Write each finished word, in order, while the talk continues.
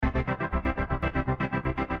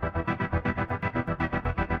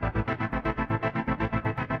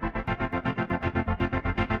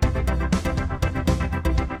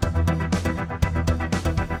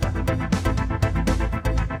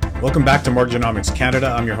Welcome back to Mortgagenomics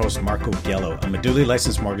Canada. I'm your host, Marco Gello. I'm a duly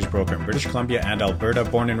licensed mortgage broker in British Columbia and Alberta,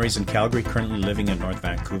 born and raised in Calgary, currently living in North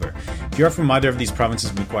Vancouver. If you are from either of these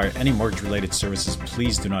provinces and require any mortgage-related services,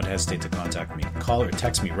 please do not hesitate to contact me. Call or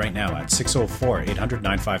text me right now at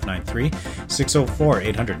 604-800-9593,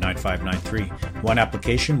 604-800-9593. One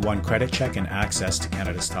application, one credit check, and access to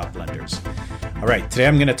Canada's top lenders. All right, today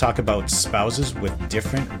I'm going to talk about spouses with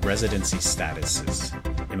different residency statuses,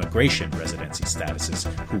 immigration residency statuses,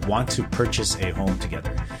 who want to purchase a home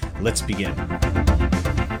together. Let's begin.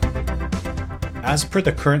 As per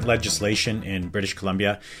the current legislation in British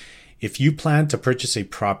Columbia, if you plan to purchase a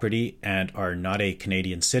property and are not a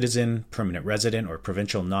Canadian citizen, permanent resident, or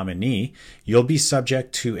provincial nominee, you'll be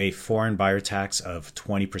subject to a foreign buyer tax of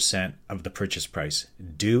 20% of the purchase price,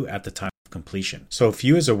 due at the time of completion. So if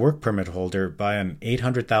you as a work permit holder buy an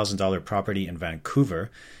 $800,000 property in Vancouver,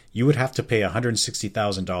 you would have to pay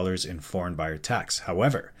 $160,000 in foreign buyer tax.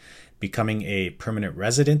 However, becoming a permanent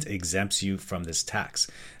resident exempts you from this tax.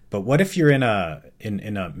 But what if you're in a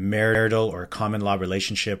marital or common law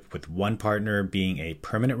relationship with one partner being a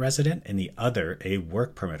permanent resident and the other a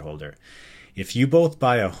work permit holder? If you both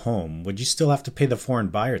buy a home, would you still have to pay the foreign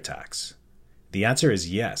buyer tax? The answer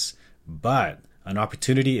is yes, but an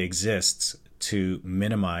opportunity exists to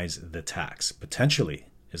minimize the tax, potentially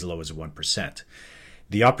as low as 1%.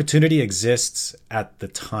 The opportunity exists at the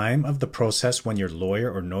time of the process when your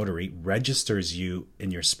lawyer or notary registers you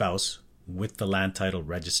and your spouse with the land title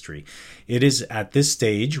registry. It is at this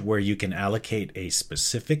stage where you can allocate a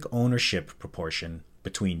specific ownership proportion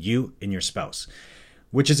between you and your spouse,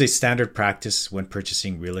 which is a standard practice when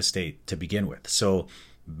purchasing real estate to begin with. So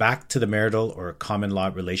back to the marital or common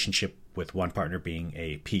law relationship with one partner being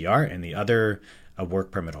a PR and the other a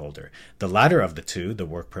work permit holder. The latter of the two, the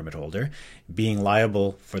work permit holder, being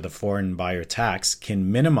liable for the foreign buyer tax,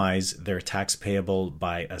 can minimize their tax payable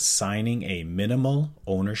by assigning a minimal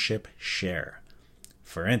ownership share.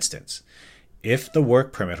 For instance, if the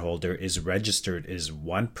work permit holder is registered as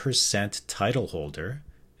 1% title holder,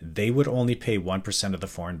 they would only pay 1% of the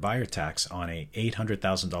foreign buyer tax on a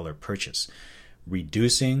 $800,000 purchase,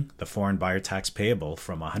 reducing the foreign buyer tax payable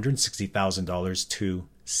from $160,000 to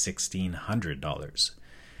 $1,600.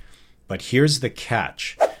 But here's the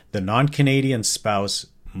catch. The non-Canadian spouse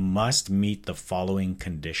must meet the following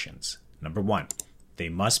conditions. Number one, they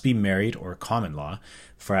must be married or common law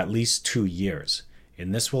for at least 2 years.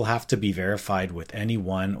 And this will have to be verified with any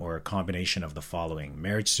one or a combination of the following: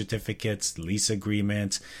 marriage certificates, lease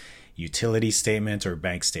agreements, utility statements, or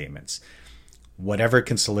bank statements. Whatever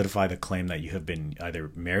can solidify the claim that you have been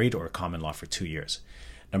either married or common law for 2 years.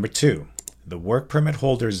 Number two, the work permit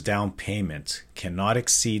holder's down payment cannot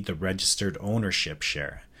exceed the registered ownership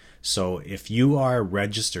share. So if you are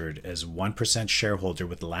registered as 1% shareholder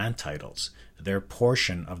with land titles, their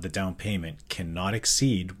portion of the down payment cannot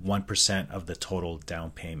exceed 1% of the total down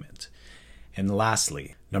payment. And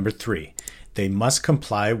lastly, number three, they must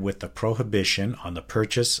comply with the Prohibition on the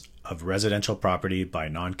Purchase of Residential Property by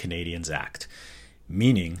Non-Canadians Act,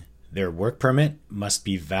 meaning their work permit must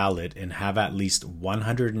be valid and have at least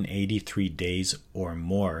 183 days or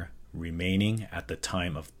more remaining at the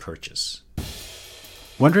time of purchase.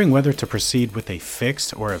 Wondering whether to proceed with a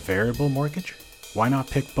fixed or a variable mortgage? Why not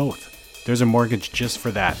pick both? There's a mortgage just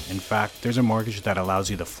for that. In fact, there's a mortgage that allows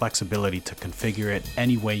you the flexibility to configure it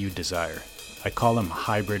any way you desire. I call them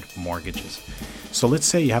hybrid mortgages. So let's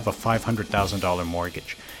say you have a $500,000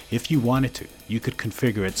 mortgage. If you wanted to, you could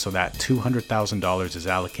configure it so that $200,000 is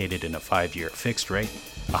allocated in a 5-year fixed rate,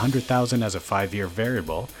 $100,000 as a 5-year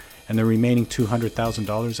variable, and the remaining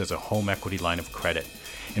 $200,000 as a home equity line of credit.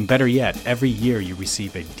 And better yet, every year you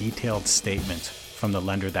receive a detailed statement from the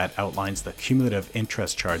lender that outlines the cumulative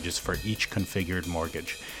interest charges for each configured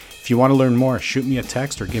mortgage. If you want to learn more, shoot me a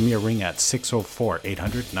text or give me a ring at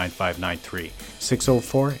 604-800-9593,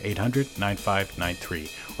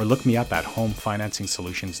 604-800-9593, or look me up at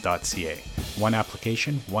homefinancingsolutions.ca. One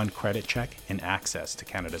application, one credit check, and access to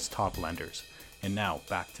Canada's top lenders. And now,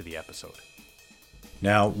 back to the episode.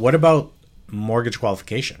 Now, what about mortgage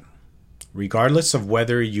qualification? Regardless of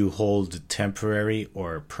whether you hold temporary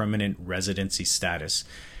or permanent residency status,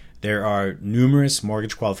 there are numerous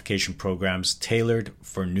mortgage qualification programs tailored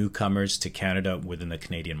for newcomers to Canada within the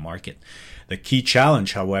Canadian market. The key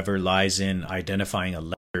challenge, however, lies in identifying a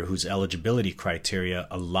lender whose eligibility criteria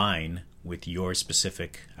align with your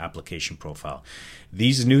specific application profile.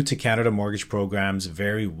 These new to Canada mortgage programs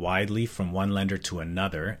vary widely from one lender to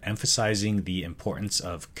another, emphasizing the importance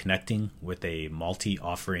of connecting with a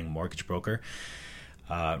multi-offering mortgage broker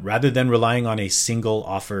rather than relying on a single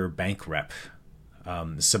offer bank rep.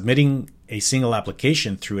 Submitting a single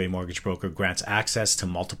application through a mortgage broker grants access to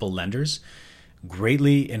multiple lenders,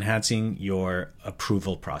 greatly enhancing your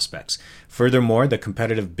approval prospects. Furthermore, the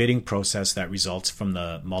competitive bidding process that results from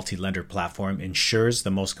the multi-lender platform ensures the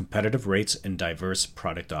most competitive rates and diverse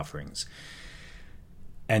product offerings.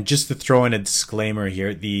 And just to throw in a disclaimer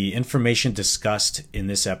here, the information discussed in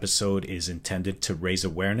this episode is intended to raise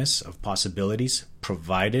awareness of possibilities,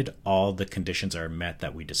 provided all the conditions are met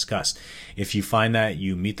that we discussed. If you find that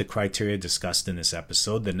you meet the criteria discussed in this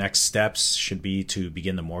episode, the next steps should be to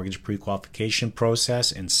begin the mortgage pre-qualification process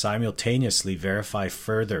and simultaneously verify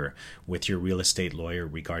further with your real estate lawyer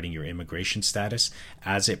regarding your immigration status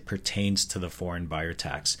as it pertains to the foreign buyer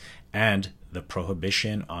tax and the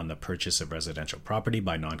Prohibition on the Purchase of Residential Property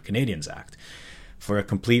by Non-Canadians Act. For a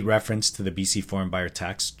complete reference to the BC foreign buyer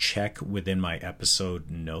tax, check within my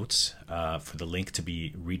episode notes for the link to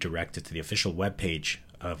be redirected to the official webpage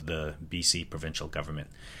of the BC provincial government.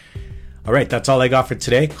 All right, that's all I got for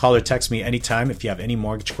today. Call or text me anytime if you have any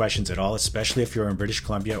mortgage questions at all, especially if you're in British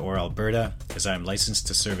Columbia or Alberta, as I am licensed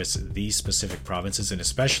to service these specific provinces, and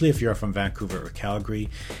especially if you're from Vancouver or Calgary,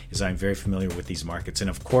 as I'm very familiar with these markets.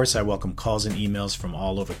 And of course, I welcome calls and emails from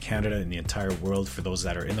all over Canada and the entire world for those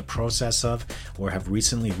that are in the process of or have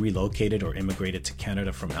recently relocated or immigrated to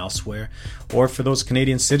Canada from elsewhere, or for those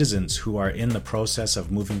Canadian citizens who are in the process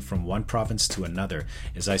of moving from one province to another,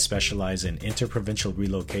 as I specialize in interprovincial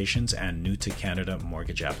relocations and new to Canada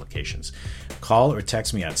mortgage applications. Call or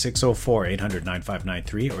text me at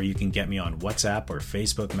 604-800-9593, or you can get me on WhatsApp or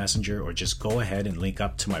Facebook Messenger, or just go ahead and link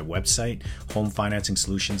up to my website,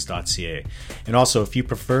 homefinancingsolutions.ca. And also, if you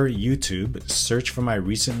prefer YouTube, search for my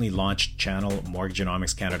recently launched channel,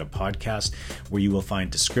 Mortgageonomics Canada Podcast, where you will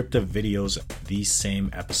find descriptive videos of these same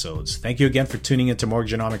episodes. Thank you again for tuning into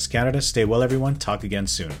Mortgageonomics Canada. Stay well, everyone. Talk again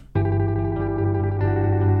soon.